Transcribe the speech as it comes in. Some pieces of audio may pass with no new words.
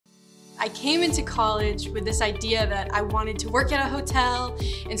I came into college with this idea that I wanted to work at a hotel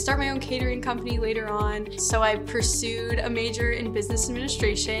and start my own catering company later on. So I pursued a major in business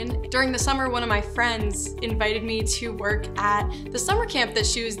administration. During the summer, one of my friends invited me to work at the summer camp that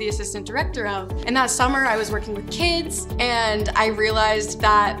she was the assistant director of. And that summer I was working with kids, and I realized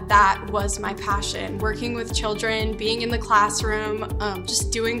that that was my passion. Working with children, being in the classroom,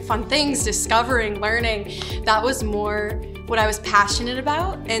 just doing fun things, discovering, learning. That was more what I was passionate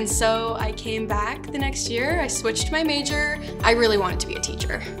about. And so I came back the next year, I switched my major. I really wanted to be a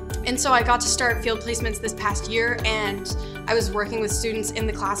teacher. And so I got to start field placements this past year, and I was working with students in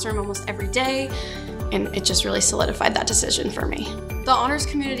the classroom almost every day, and it just really solidified that decision for me. The honors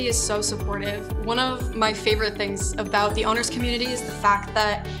community is so supportive. One of my favorite things about the honors community is the fact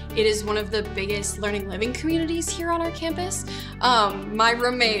that it is one of the biggest learning living communities here on our campus. My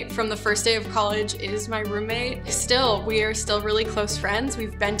roommate from the first day of college is my roommate. We are still really close friends.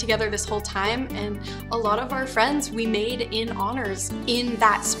 We've been together this whole time, and a lot of our friends we made in honors in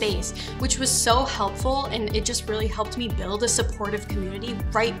that space, which was so helpful, and it just really helped me build a supportive community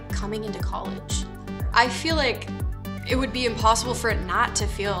right coming into college. I feel like it would be impossible for it not to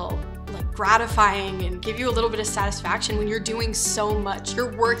feel like gratifying and give you a little bit of satisfaction when you're doing so much.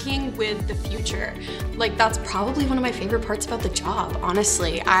 You're working with the future. Like, that's probably one of my favorite parts about the job,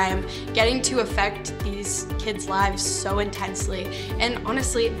 honestly. I'm getting to affect these kids' lives so intensely. And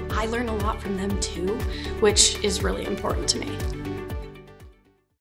honestly, I learn a lot from them too, which is really important to me.